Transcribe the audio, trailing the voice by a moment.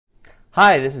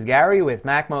Hi, this is Gary with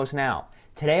MacMost Now.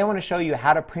 Today I want to show you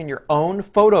how to print your own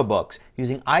photo books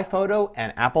using iPhoto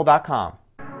and Apple.com.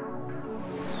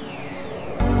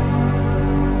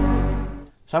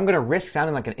 So I'm going to risk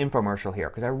sounding like an infomercial here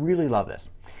because I really love this.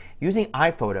 Using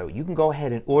iPhoto, you can go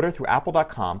ahead and order through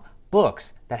Apple.com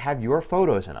books that have your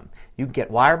photos in them. You can get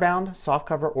wirebound,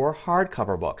 softcover, or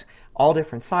hardcover books, all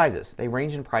different sizes. They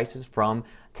range in prices from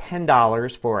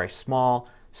 $10 for a small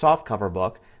softcover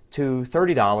book to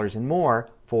 $30 and more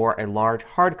for a large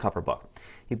hardcover book.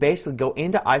 You basically go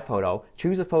into iPhoto,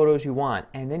 choose the photos you want,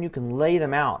 and then you can lay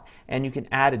them out. And you can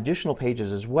add additional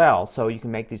pages as well, so you can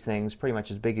make these things pretty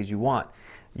much as big as you want.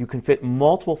 You can fit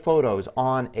multiple photos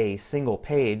on a single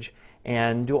page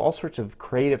and do all sorts of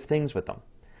creative things with them.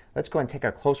 Let's go and take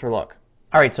a closer look.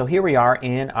 Alright, so here we are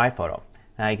in iPhoto.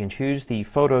 Now you can choose the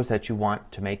photos that you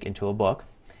want to make into a book,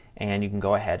 and you can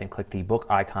go ahead and click the book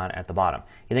icon at the bottom.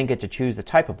 You then get to choose the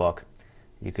type of book.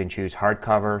 You can choose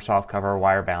hardcover, softcover,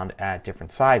 wirebound at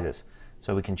different sizes.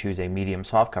 So we can choose a medium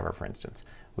softcover, for instance.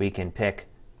 We can pick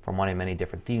from one of many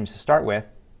different themes to start with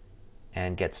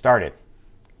and get started.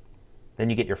 Then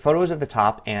you get your photos at the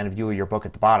top and a view of your book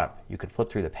at the bottom. You can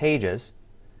flip through the pages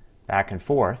back and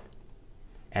forth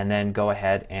and then go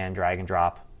ahead and drag and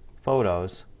drop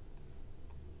photos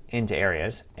into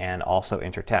areas and also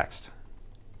enter text.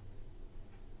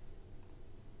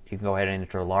 You can go ahead and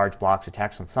enter large blocks of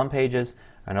text on some pages.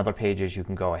 On other pages you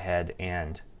can go ahead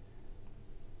and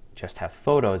just have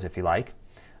photos if you like.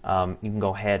 You can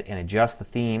go ahead and adjust the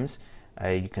themes.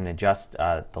 You can adjust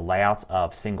the layouts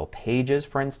of single pages,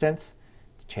 for instance,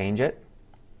 to change it.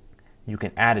 You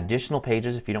can add additional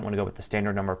pages if you don't want to go with the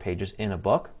standard number of pages in a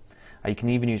book. You can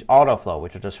even use autoflow,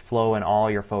 which will just flow in all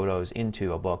your photos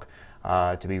into a book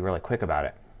to be really quick about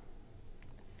it.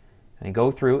 And you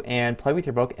go through and play with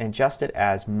your book and adjust it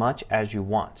as much as you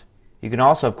want. You can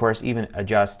also, of course, even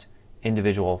adjust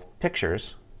individual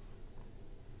pictures,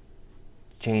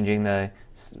 changing the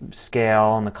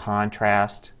scale and the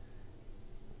contrast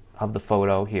of the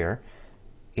photo here,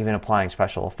 even applying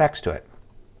special effects to it.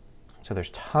 So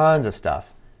there's tons of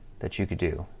stuff that you could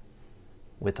do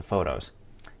with the photos.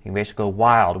 You can basically go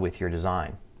wild with your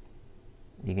design.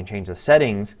 You can change the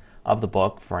settings of the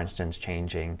book, for instance,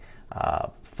 changing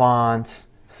fonts,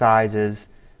 sizes,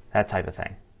 that type of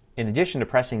thing. In addition to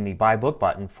pressing the Buy Book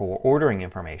button for ordering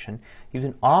information, you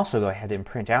can also go ahead and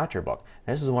print out your book.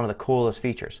 This is one of the coolest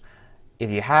features. If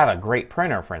you have a great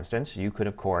printer, for instance, you could,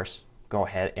 of course, go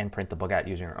ahead and print the book out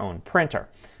using your own printer.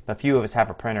 But few of us have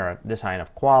a printer of this high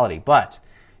enough quality. But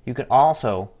you can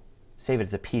also save it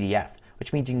as a PDF,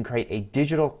 which means you can create a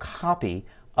digital copy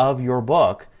of your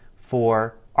book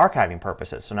for archiving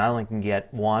purposes. So not only can you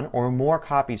get one or more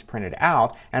copies printed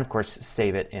out and of course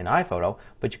save it in iPhoto,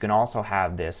 but you can also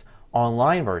have this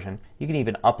online version. You can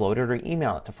even upload it or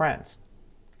email it to friends.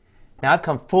 Now I've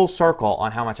come full circle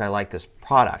on how much I like this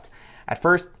product. At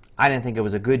first I didn't think it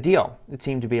was a good deal. It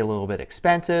seemed to be a little bit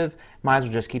expensive. Might as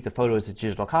well just keep the photos as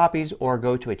digital copies or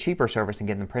go to a cheaper service and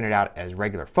get them printed out as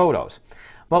regular photos.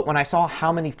 But when I saw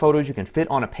how many photos you can fit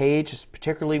on a page,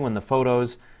 particularly when the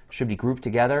photos should be grouped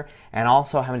together, and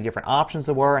also how many different options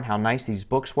there were and how nice these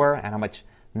books were and how much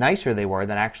nicer they were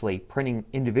than actually printing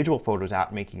individual photos out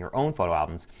and making your own photo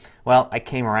albums, well, I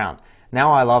came around.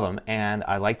 Now I love them, and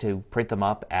I like to print them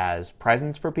up as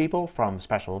presents for people from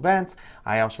special events.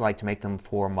 I also like to make them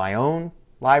for my own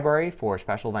library for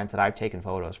special events that I've taken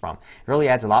photos from. It really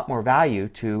adds a lot more value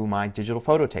to my digital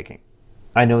photo taking.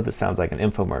 I know this sounds like an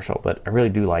infomercial, but I really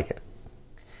do like it.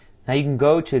 Now you can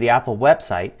go to the Apple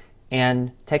website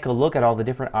and take a look at all the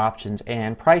different options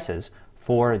and prices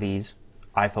for these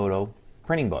iPhoto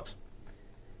printing books.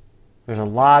 There's a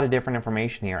lot of different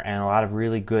information here and a lot of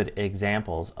really good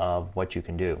examples of what you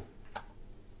can do.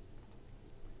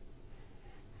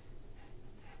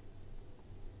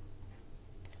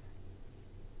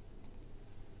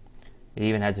 It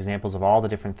even has examples of all the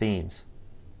different themes.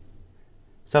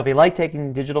 So if you like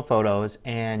taking digital photos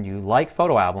and you like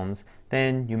photo albums,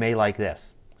 then you may like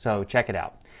this. So check it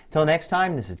out. Till next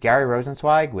time, this is Gary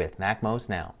Rosenzweig with MacMost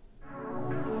Now.